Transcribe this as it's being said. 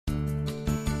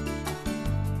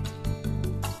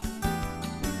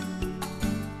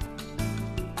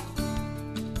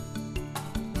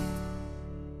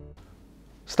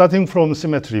Starting from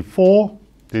symmetry 4,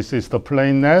 this is the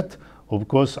plane net. Of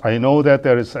course, I know that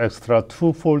there is extra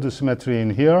two-fold symmetry in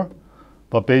here,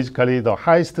 but basically the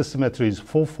highest symmetry is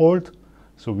four-fold.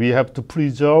 So we have to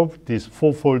preserve this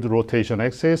four-fold rotation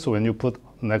axis when you put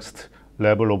next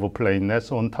level of plane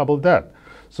nets on top of that.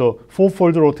 So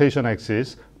four-fold rotation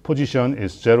axis position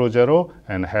is 0, 0,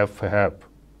 and half, half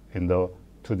in the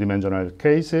two-dimensional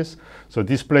cases. So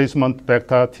displacement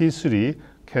vector T3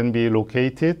 can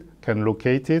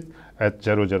locate it at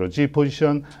 0, 0, G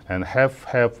position and half,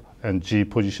 half, and G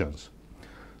positions.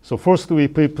 So first we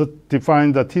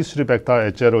define the T3 vector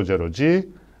at 0, 0, G.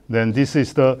 Then this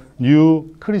is the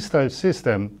new crystal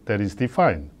system that is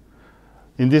defined.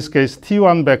 In this case,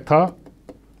 T1 vector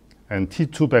and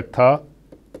T2 vector,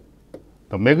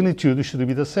 the magnitude should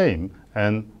be the same,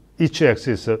 and each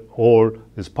axis all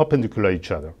is perpendicular to each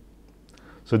other.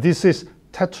 So this is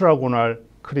tetragonal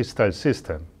crystal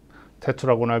system.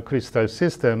 Tetragonal crystal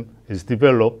system is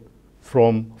developed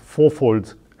from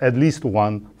fourfold, at least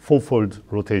one fourfold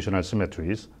rotational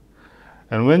symmetries.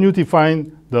 And when you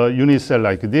define the unit cell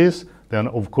like this, then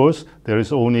of course there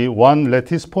is only one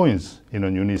lattice points in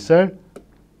a unit cell.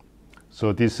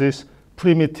 So this is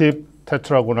primitive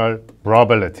tetragonal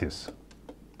Bravais lattice.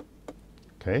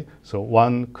 Okay, so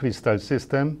one crystal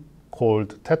system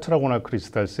called tetragonal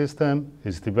crystal system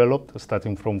is developed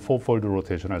starting from fourfold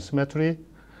rotational symmetry,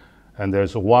 and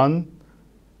there's one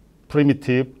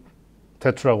primitive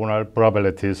tetragonal Bravais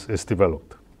lattice is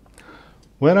developed.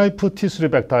 When I put T3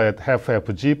 vector at half,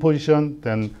 half G position,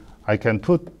 then I can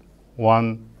put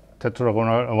one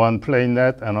tetragonal, one plane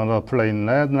net, and another plane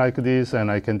net like this, and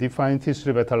I can define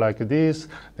T3 vector like this.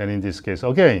 Then in this case,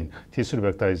 again, T3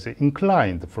 vector is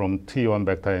inclined from T1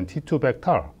 vector and T2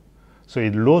 vector. So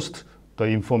it lost the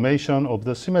information of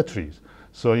the symmetries.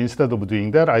 So instead of doing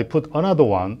that, I put another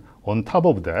one on top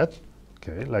of that,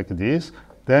 okay, like this.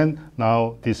 Then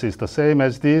now this is the same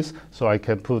as this, so I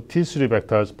can put T3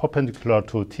 vectors perpendicular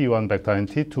to T1 vector and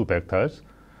T2 vectors,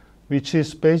 which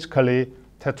is basically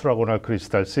tetragonal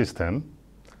crystal system.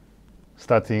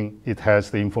 Starting, it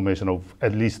has the information of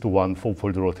at least one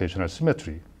fourfold rotational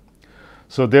symmetry.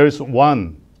 So there is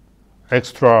one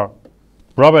extra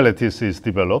Bravais lattice is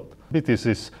developed. This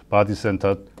is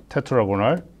body-centered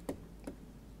tetragonal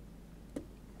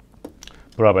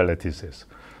Bravais lattices.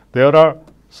 There are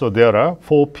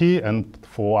 4P and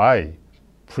 4I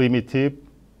primitive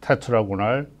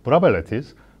tetragonal Bravais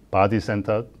lattice,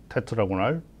 body-centered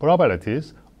tetragonal Bravais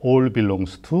lattice, all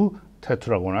belongs to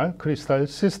tetragonal crystal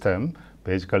system.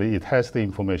 Basically, it has the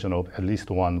information of at least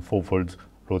one fourfold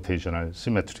rotational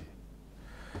symmetry.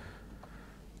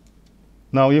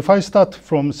 Now, if I start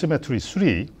from symmetry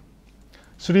 3,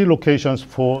 three locations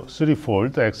for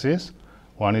threefold axis.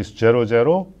 One is 0,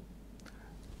 0.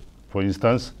 For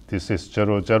instance, this is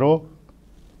 0, 0.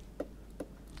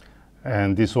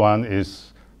 And this one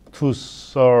is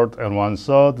 2/3 and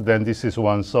 1/3. Then this is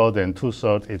 1/3 and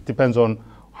 2/3. It depends on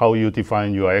how you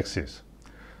define your axis.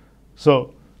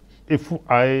 So if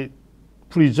I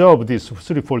preserve this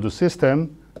threefold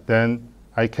system, then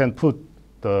I can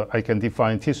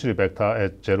define T3 vector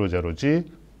at 0, 0, G,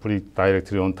 put it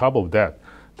directly on top of that.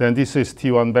 Then this is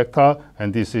T1 vector,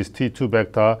 and this is T2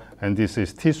 vector, and this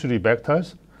is T3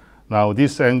 vectors. Now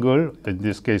this angle, in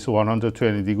this case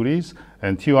 120 degrees,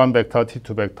 and T1 vector,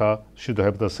 T2 vector should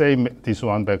have the same,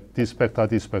 this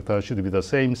vector should be the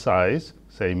same size,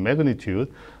 same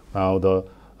magnitude. Now the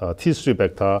T3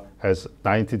 vector has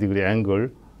 90-degree angle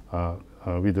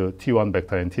with the T1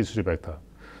 vector and T3 vector.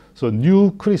 So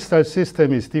new crystal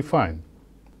system is defined.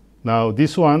 Now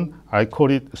this one, I call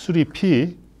it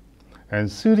 3P, and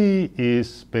 3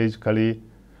 is basically,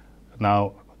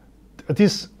 now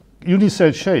this unit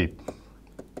cell shape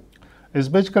is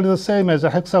basically the same as a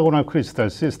hexagonal crystal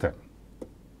system,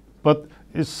 but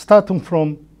it's starting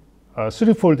from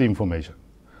threefold information.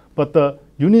 But the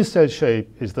unit cell shape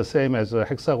is the same as a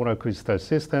hexagonal crystal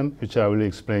system, which I will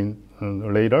explain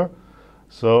later.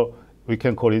 So we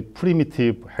can call it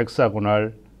primitive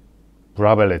hexagonal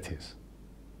Bravais lattice,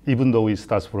 even though it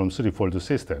starts from threefold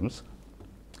systems.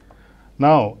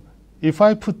 Now, if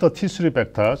I put the T3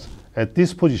 vectors at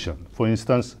this position, for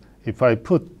instance, if I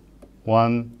put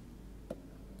one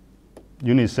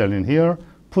unit cell in here,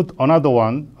 put another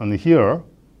one on here,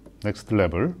 next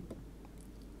level,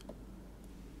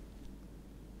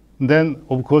 then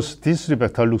of course T3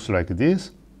 vector looks like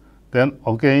this. Then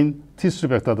again, T3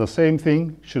 vector, the same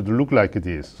thing, should look like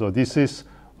this. So this is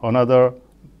another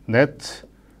net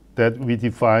that we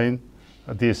define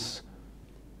this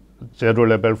 0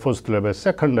 level, first level,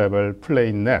 second level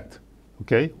plane net.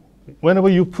 Okay, whenever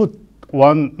you put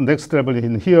one next level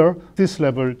in here, this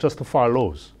level just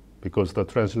follows. because the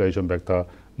translation vector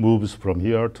moves from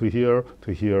here to here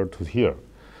to here to here.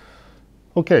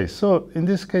 Okay, so in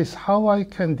this case, how I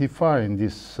can define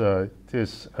this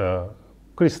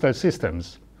crystal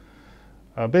systems?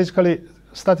 Basically,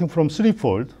 starting from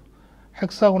threefold,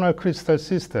 hexagonal crystal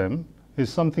system is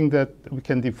something that we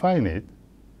can define it.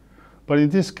 But in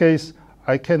this case,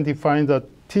 I can define the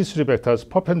T3 vectors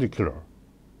perpendicular.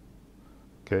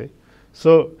 Okay,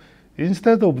 so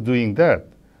instead of doing that,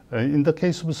 in the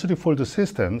case of threefold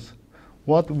systems,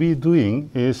 what we're doing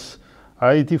is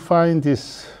I define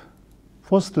this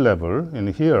first level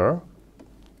in here,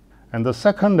 and the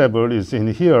second level is in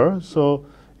here, so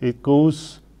it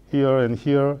goes here and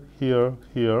here, here,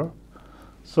 here.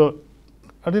 So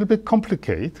a little bit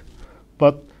complicated,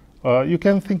 but you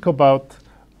can think about,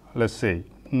 let's say,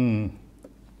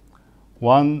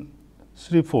 one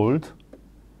threefold.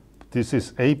 This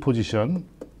is A position.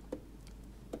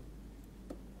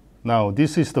 Now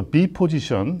this is the B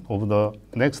position of the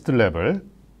next level.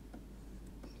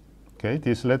 Okay,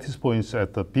 these lattice points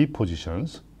at the B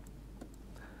positions.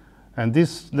 And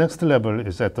this next level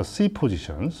is at the C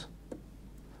positions.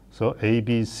 So A,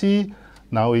 B, C.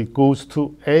 Now it goes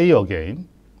to A again.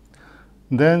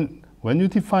 Then when you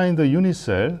define the unit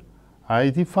cell, I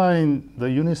define the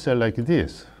unit cell like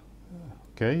this.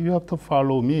 Okay, you have to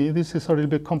follow me. This is a little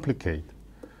bit complicated.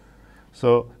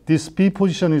 So this B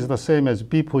position is the same as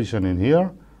B position in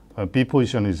here. B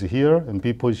position is here, and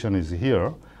B position is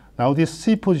here. Now this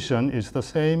C position is the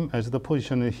same as the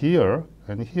position here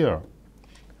and here.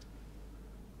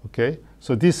 Okay,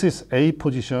 so this is A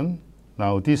position.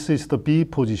 Now this is the B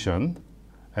position,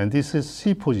 and this is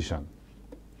C position.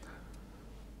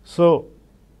 So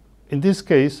in this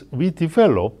case, we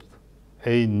developed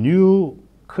a new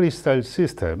crystal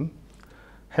system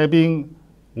having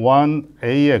one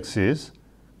A-axis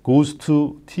goes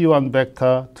to T1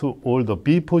 vector to all the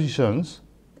B positions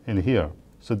in here.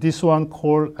 So this one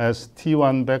called as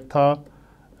T1 vector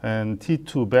and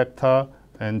T2 vector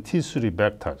and T3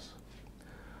 vectors.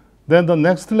 Then the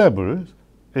next level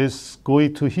is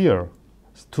going to here,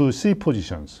 to C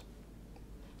positions.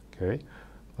 Okay,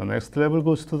 the next level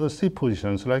goes to the C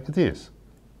positions like this.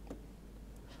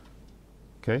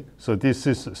 Okay, so this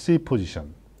is C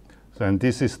position, and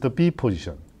this is the B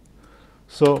position.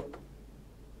 So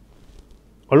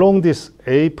along this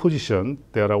A position,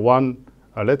 there are one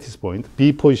lattice point.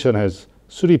 B position has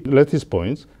 3 lattice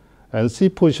points, and C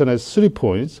position has 3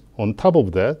 points. On top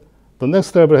of that, the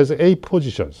next level has 8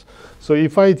 positions. So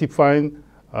if I define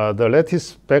the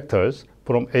lattice vectors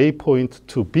from A point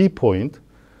to B point,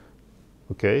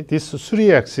 okay, these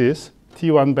 3 axes,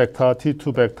 T1 vector,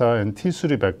 T2 vector, and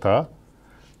T3 vector,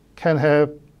 can have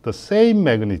the same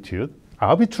magnitude,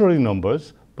 arbitrary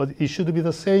numbers, but it should be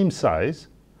the same size.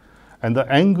 And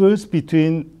the angles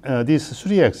between these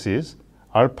 3 axes,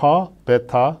 alpha,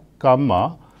 beta,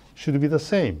 gamma, should be the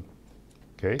same.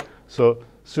 Okay, so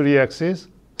 3 axes,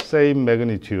 same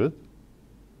magnitude,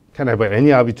 can have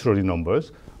any arbitrary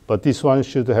numbers, but this one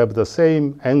should have the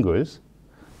same angles.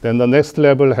 Then the next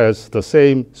level has the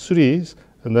same 3s,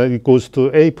 and then it goes to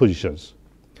A positions.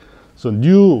 So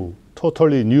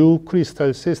totally new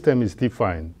crystal system is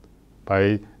defined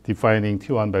by defining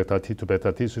T1 vector, T2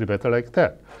 vector, T3 vector like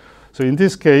that. So in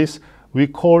this case, we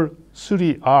call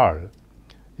 3R.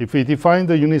 If we define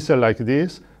the unit cell like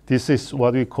this is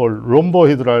what we call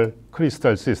rhombohedral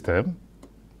crystal system.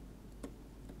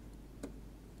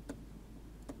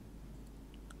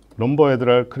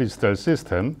 Rhombohedral crystal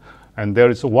system, and there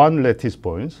is one lattice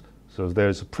point. So there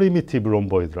is a primitive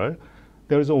rhombohedral.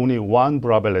 There is only one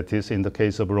Bravais lattice in the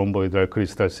case of rhombohedral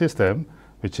crystal system,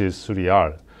 which is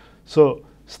 3R. So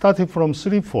starting from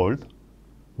threefold,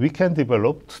 we can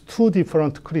develop 2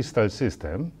 different crystal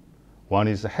systems. One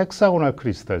is a hexagonal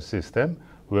crystal system,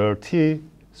 where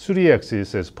T3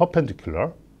 axis is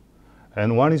perpendicular.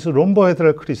 And one is a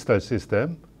rhombohedral crystal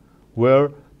system,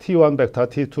 where T1 vector,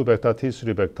 T2 vector,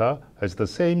 T3 vector has the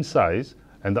same size,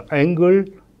 and the angle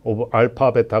of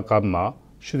alpha, beta, gamma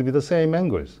should be the same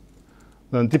angles.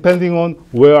 Then depending on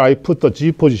where I put the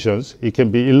G positions, it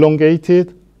can be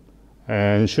elongated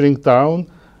and shrink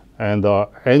down, and the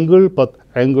angle, but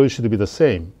angle should be the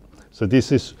same. So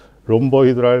this is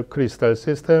rhombohedral crystal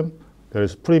system. There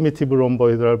is primitive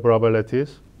rhombohedral Bravais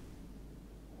lattice,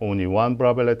 only one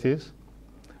Bravais lattice.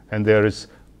 And there is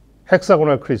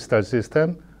hexagonal crystal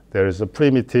system. There is a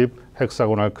primitive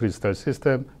hexagonal crystal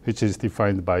system, which is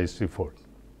defined by threefold.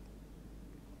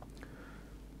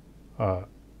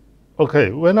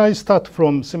 Okay, when I start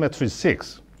from symmetry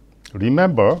 6,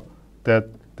 remember that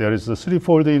there is a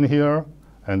threefold in here,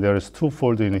 and there is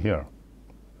twofold in here,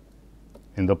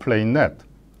 in the plane net.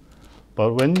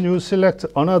 But when you select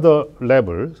another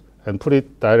level and put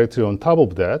it directly on top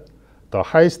of that, the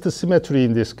highest symmetry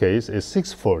in this case is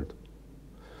 6-fold.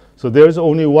 So there is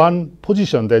only one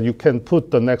position that you can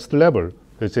put the next level,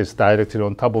 which is directly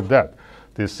on top of that.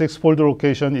 This 6-fold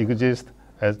location exists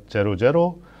at 0,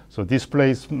 0. So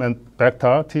displacement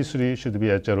vector T3 should be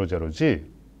at 0, 0, G.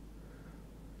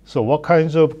 So what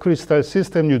kinds of crystal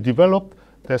system you develop?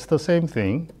 That's the same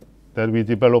thing that we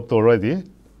developed already.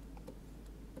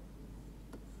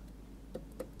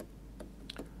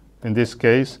 In this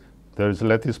case, there is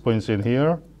lattice points in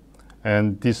here,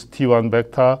 and this T1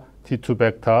 vector, T2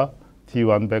 vector,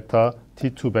 T1 vector,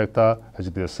 T2 vector has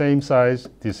the same size.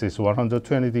 This is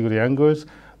 120-degree angles.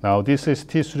 Now this is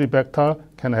T3 vector,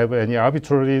 can have any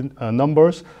arbitrary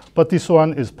numbers, but this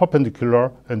one is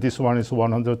perpendicular, and this one is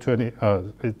 120,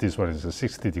 this one is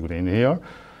 60 degree in here.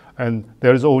 And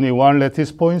there is only one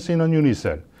lattice points in a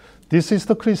unicell. This is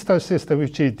the crystal system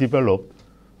which we developed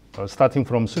starting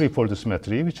from 3-fold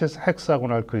symmetry, which is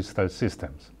hexagonal crystal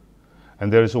systems.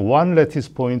 And there is one lattice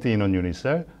point in a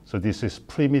unicell, so this is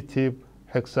primitive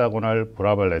hexagonal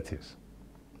Bravais lattice.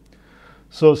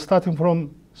 So starting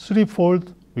from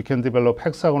 3-fold, we can develop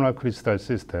hexagonal crystal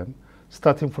system.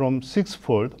 Starting from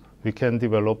 6-fold, we can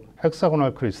develop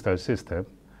hexagonal crystal system,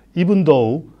 even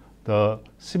though the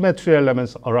symmetry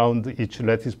elements around each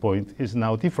lattice point is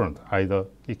now different. Either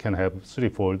it can have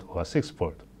 3-fold or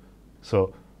 6-fold.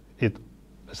 So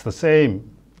it's the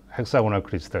same hexagonal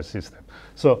crystal system.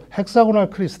 So hexagonal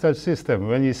crystal system,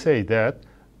 when you say that,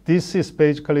 this is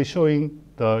basically showing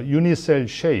the unicell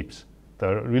shapes,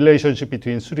 the relationship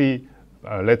between three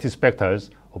lattice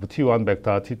vectors of T1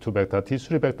 vector, T2 vector,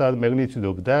 T3 vector, magnitude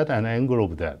of that, and angle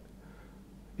of that.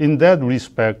 In that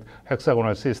respect,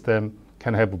 hexagonal system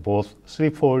can have both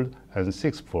 3-fold and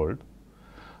 6-fold.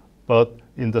 But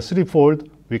in the 3-fold,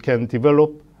 we can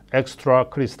develop extra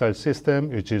crystal system,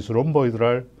 which is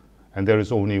rhomboidal, and there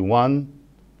is only one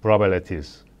Bravais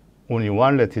lattice, only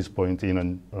one lattice point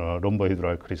in a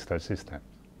rhomboidal crystal system.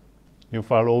 You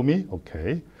follow me?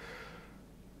 Okay.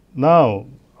 Now,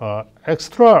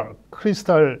 extra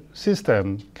crystal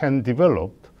system can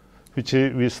develop, which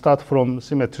we start from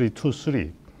symmetry 2,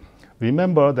 3.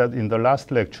 Remember that in the last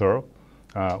lecture,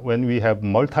 when we have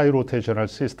multi-rotational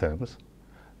systems,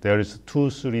 there is 2,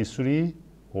 3, 3,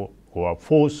 or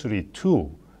 4, 3,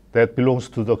 2 that belongs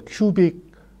to the cubic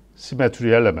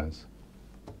symmetry elements.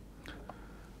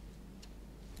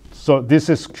 So this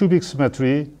is cubic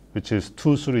symmetry, which is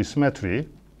 2, 3 symmetry.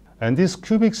 And this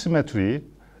cubic symmetry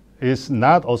is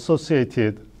not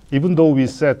associated, even though we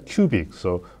said cubic.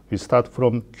 So we start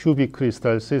from cubic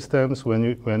crystal systems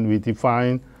when we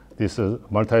define this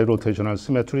multi-rotational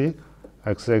symmetry,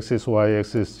 x-axis,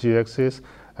 y-axis, g-axis,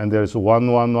 and there is 1,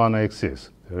 1, 1 axis.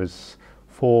 There is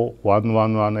 4, 1,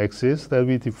 1, 1 axis that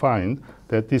we defined,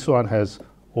 that this one has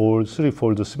all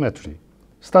 3-fold symmetry.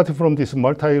 Starting from this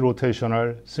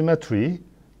multi-rotational symmetry,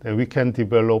 then we can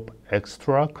develop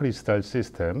extra crystal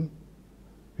system,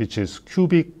 which is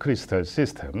cubic crystal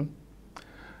system.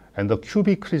 And the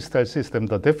cubic crystal system,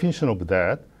 the definition of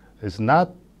that is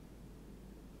not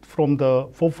from the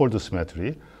 4-fold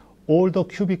symmetry. All the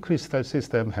cubic crystal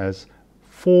system has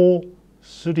 4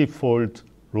 3-fold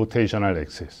rotational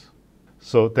axes.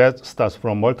 So that starts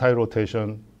from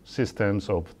multi-rotation systems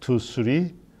of 2,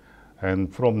 3.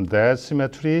 And from that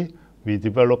symmetry, we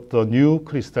developed the new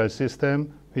crystal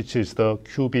system, which is the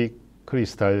cubic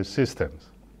crystal systems.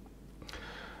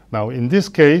 Now, in this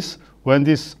case, when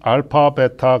this alpha,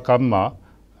 beta, gamma,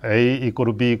 A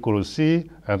equal B equal C,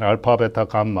 and alpha, beta,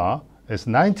 gamma is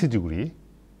 90 degree,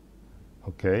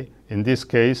 okay, in this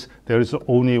case, there is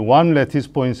only one lattice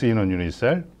point in a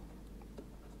unicell.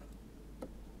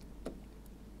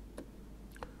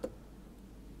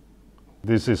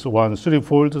 This is one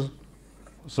 3-fold.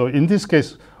 So in this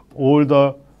case, all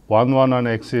the 1, 1, 1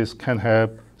 axis can have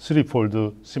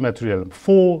 3-fold symmetry elements,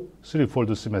 4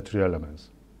 3-fold symmetry elements.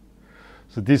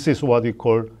 So this is what we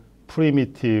call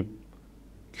primitive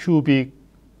cubic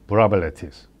Bravais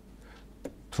lattice,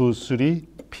 2, 3,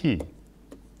 P.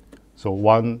 So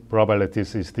one Bravais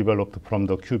lattice is developed from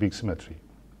the cubic symmetry.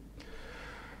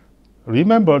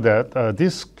 Remember that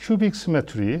this cubic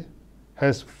symmetry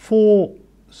has 4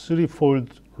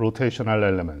 3-fold rotational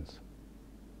elements.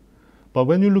 But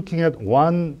when you're looking at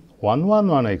 1, 1, 1,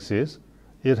 1 axis,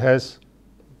 it has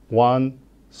 1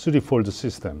 3-fold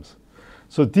systems.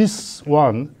 So this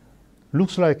one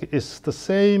looks like it's the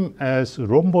same as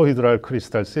rhombohedral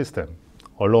crystal system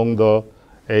along the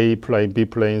A plane, B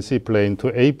plane, C plane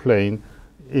to A plane.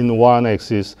 In one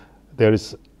axis, there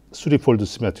is 3-fold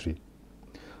symmetry.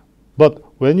 But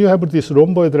when you have this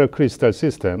rhombohedral crystal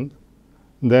system,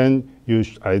 then you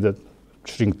either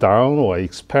shrink down or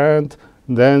expand,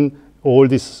 then all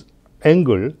this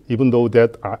angle, even though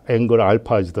that angle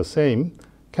alpha is the same,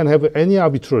 can have any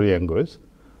arbitrary angles.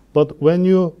 But when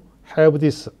you have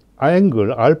this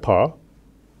angle alpha,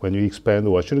 when you expand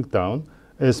or shrink down,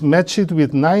 is matched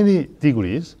with 90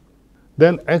 degrees,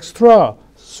 then extra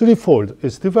threefold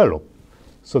is developed.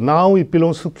 So now it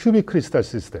belongs to cubic crystal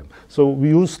system. So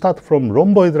you start from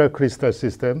rhomboidal crystal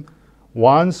system,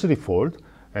 one threefold,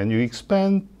 and you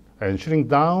expand and shrink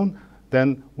down.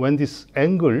 Then when this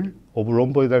angle of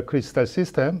rhomboidal crystal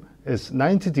system is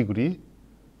 90 degree,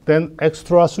 then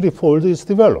extra threefold is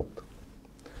developed.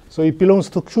 So it belongs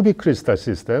to cubic crystal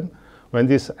system. When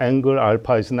this angle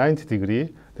alpha is 90 degree,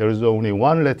 there is only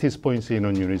one lattice point in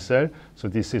a unit cell. So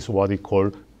this is what we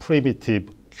call primitive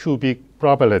cubic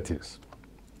Bravais lattice.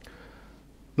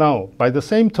 Now, by the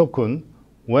same token,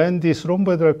 when this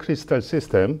rhomboidal crystal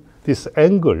system, this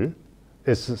angle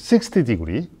is 60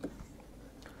 degree,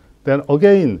 then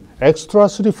again, extra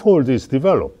threefold is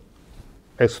developed.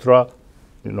 Extra,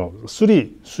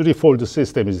 threefold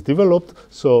system is developed.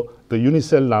 So the unit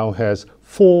cell now has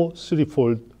 4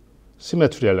 threefold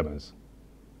symmetry elements.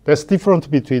 That's different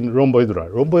between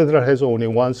rhomboidal. Rhomboidal has only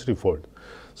 1 threefold.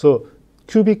 So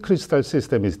cubic crystal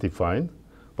system is defined.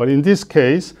 But in this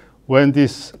case, when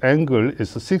this angle is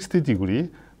 60 degree,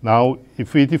 now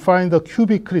if we define the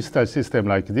cubic crystal system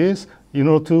like this, in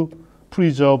order to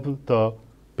preserve the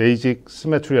basic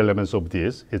symmetry elements of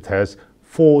this, it has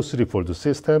 4 threefold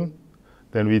system.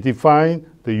 Then we define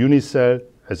the unit cell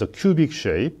as a cubic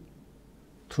shape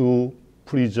to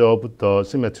preserve the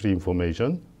symmetry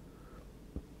information.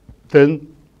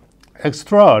 Then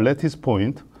extra lattice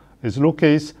point is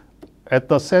located at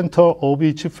the center of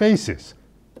each faces.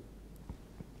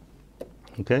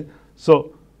 Okay,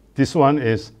 so this one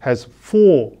has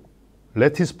 4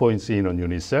 lattice points in a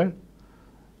unit cell,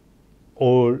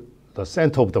 or the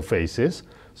center of the faces.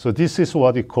 So this is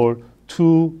what we call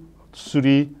 2,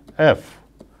 3, F.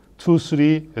 2,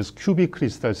 3 is cubic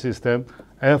crystal system.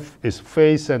 F is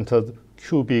face-centered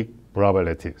cubic Bravais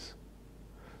lattice.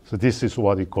 So this is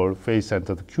what we call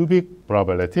face-centered cubic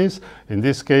Bravais lattice. In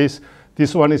this case,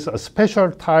 this one is a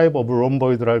special type of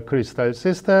rhomboidal crystal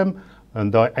system,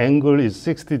 and the angle is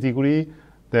 60 degree.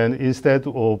 Then instead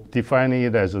of defining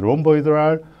it as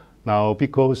rhomboidal, now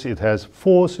because it has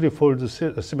 4 threefold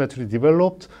symmetry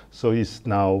developed, so it's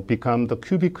now become the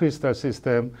cubic crystal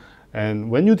system.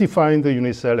 And when you define the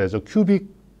unit cell as a cubic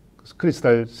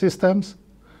crystal systems,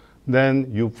 then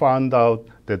you found out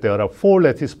that there are 4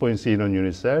 lattice points in a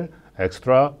unit cell,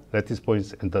 extra lattice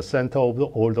points in the center of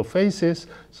all the faces.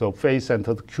 So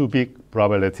face-centered cubic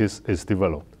Bravais lattice is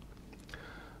developed.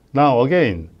 Now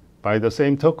again, by the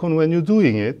same token, when you're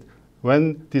doing it,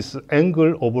 when this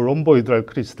angle of a rhomboidal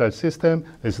crystal system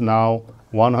is now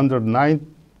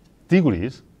 109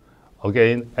 degrees,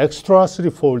 again, extra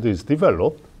threefold is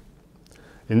developed.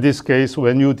 In this case,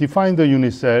 when you define the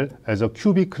unit cell as a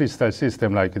cubic crystal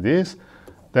system like this,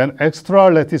 then extra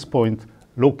lattice point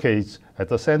locates at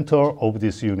the center of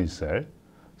this unit cell.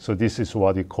 So this is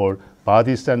what we call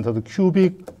body-centered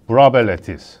cubic Bravais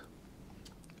lattice.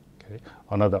 Okay.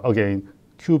 Another, again,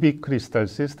 cubic crystal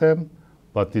system,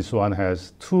 but this one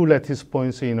has 2 lattice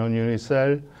points in a unit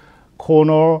cell.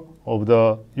 Corner of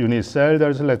the unit cell,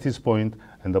 there's a lattice point,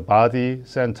 and the body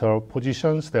center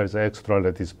positions, there's extra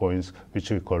lattice points,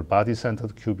 which we call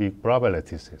body-centered cubic Bravais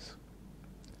lattices.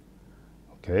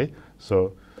 Okay,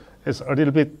 so it's a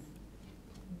little bit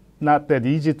not that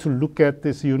easy to look at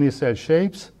these unit cell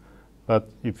shapes, but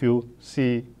if you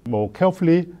see more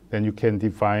carefully, then you can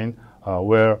define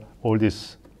where all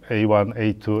this A1,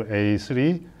 A2,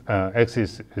 A3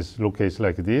 axis is located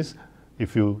like this.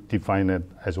 If you define it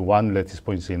as 1 lattice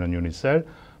point in a unit cell,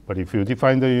 but if you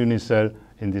define the unit cell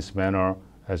in this manner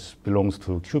as belongs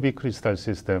to cubic crystal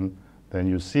system, then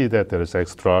you see that there is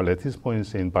extra lattice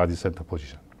points in body center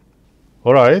position.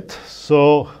 All right,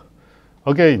 so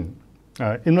again,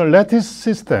 in a lattice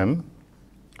system,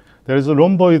 there is a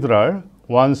rhomboidal,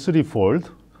 1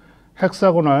 threefold.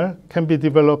 Hexagonal can be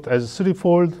developed as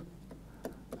threefold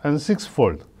and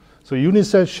 6-fold. So unit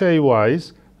cell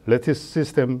shape-wise, lattice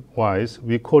system-wise,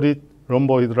 we call it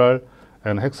rhomboidal,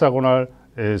 and hexagonal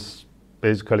is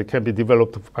basically can be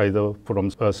developed either from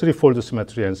 3-fold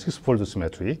symmetry and 6-fold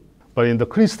symmetry. But in the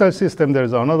crystal system, there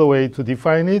is another way to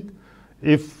define it.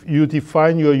 If you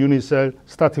define your unit cell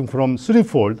starting from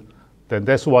 3-fold, then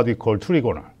that's what we call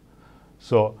trigonal.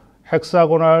 So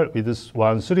hexagonal with this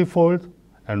 1 3-fold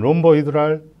and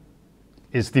rhomboidal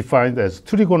is defined as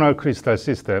trigonal crystal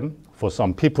system for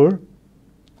some people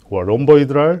who are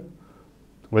rhomboidal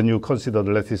when you consider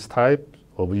the lattice type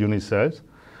of unit cells.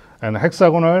 And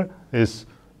hexagonal is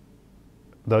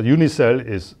the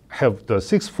unicell have the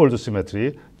six-fold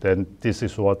symmetry, then this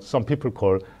is what some people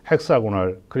call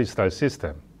hexagonal crystal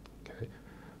system. Okay?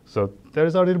 So there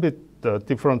is a little bit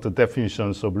different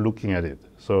definitions of looking at it.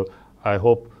 So I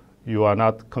hope you are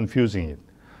not confusing it.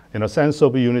 In a sense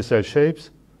of unicell shapes,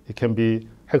 it can be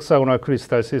hexagonal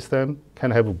crystal system,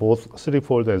 can have both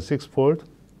three-fold and six-fold.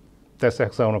 That's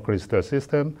hexagonal crystal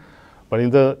system. But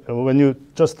when you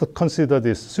just consider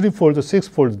this three-fold,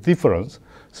 six-fold difference,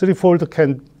 three-fold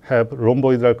can have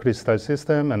rhomboidal crystal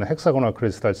system and hexagonal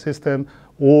crystal system,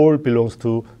 all belongs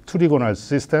to trigonal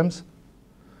systems.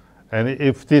 And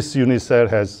if this unicell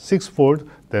has six-fold,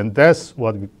 then that's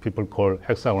what people call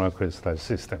hexagonal crystal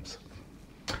systems.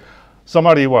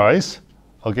 Summary-wise,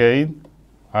 again,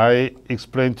 I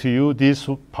explained to you this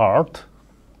part,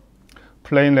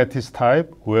 plane lattice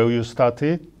type, where you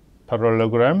started,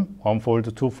 parallelogram,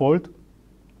 one-fold, two-fold,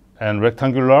 and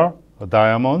rectangular, a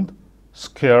diamond,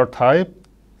 square type,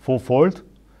 four-fold,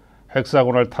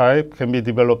 hexagonal type can be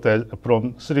developed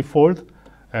from three-fold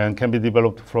and can be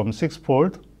developed from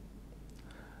six-fold.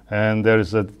 And there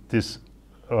is this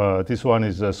one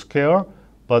is a square,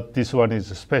 but this one is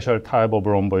a special type of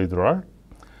rhomboidal.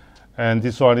 And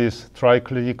this one is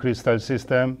triclinic crystal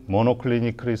system,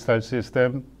 monoclinic crystal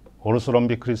system,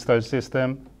 orthorhombic crystal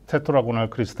system, tetragonal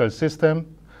crystal system.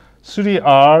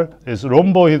 3R is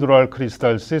rhombohedral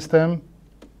crystal system.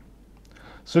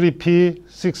 3P,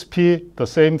 6P, the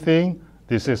same thing.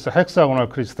 This is a hexagonal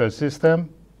crystal system.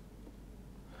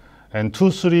 And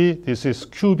 2,3, this is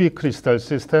cubic crystal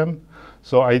system.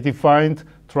 So I defined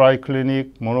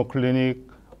triclinic, monoclinic,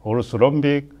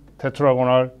 orthorhombic,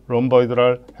 tetragonal,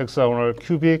 rhomboidal, hexagonal,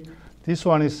 cubic. This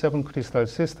one is 7 crystal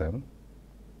system.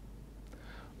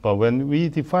 But when we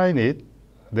define it,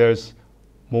 there's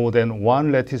more than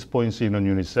one lattice points in a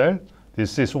unicell.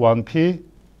 This is 1P,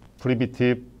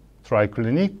 primitive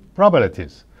triclinic Bravais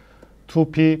lattice.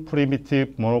 2P, primitive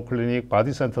monoclinic,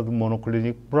 body-centered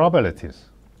monoclinic Bravais lattice.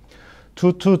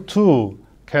 222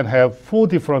 can have 4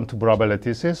 different Bravais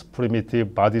lattices,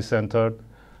 primitive, body-centered,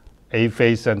 A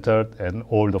face-centered, and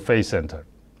all the face-centered.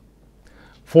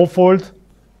 4-fold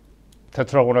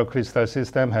tetragonal crystal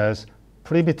system has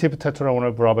primitive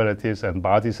tetragonal Bravais lattice and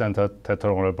body-centered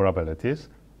tetragonal Bravais lattice,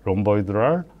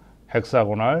 rhomboidal,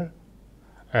 hexagonal,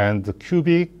 and the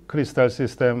cubic crystal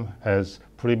system has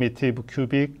primitive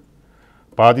cubic,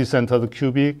 body-centered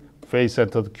cubic,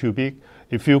 face-centered cubic.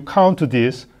 If you count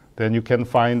this, then you can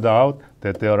find out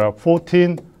that there are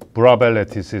 14 Bravais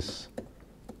lattices,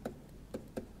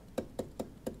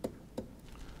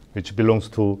 which belongs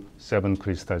to 7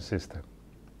 crystal system.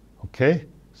 Okay,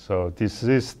 so this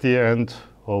is the end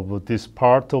of this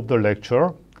part of the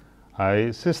lecture.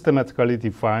 I systematically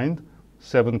defined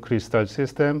 7 crystal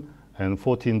system and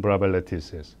 14 Bravais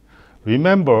lattices.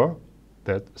 Remember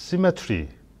that symmetry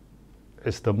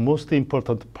is the most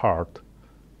important part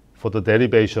for the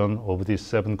derivation of these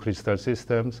 7 crystal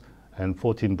systems and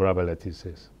 14 Bravais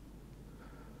lattices.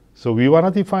 So we want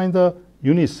to define the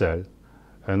unicell,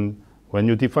 and when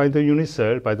you define the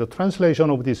unicell, by the translation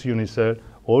of this unicell,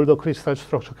 all the crystal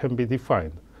structure can be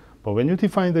defined. But when you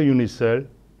define the unicell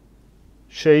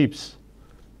shapes,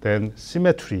 then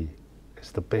symmetry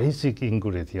is the basic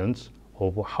ingredients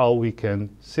of how we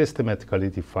can systematically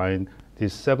define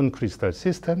these 7 crystal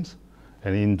systems.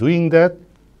 And in doing that,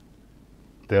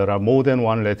 there are more than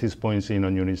one lattice points in a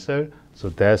unicell, so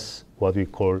that's what we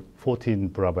call 14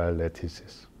 Bravais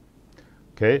lattices.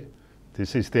 Okay,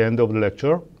 this is the end of the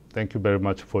lecture. Thank you very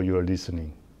much for your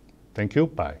listening. Thank you,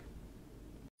 bye.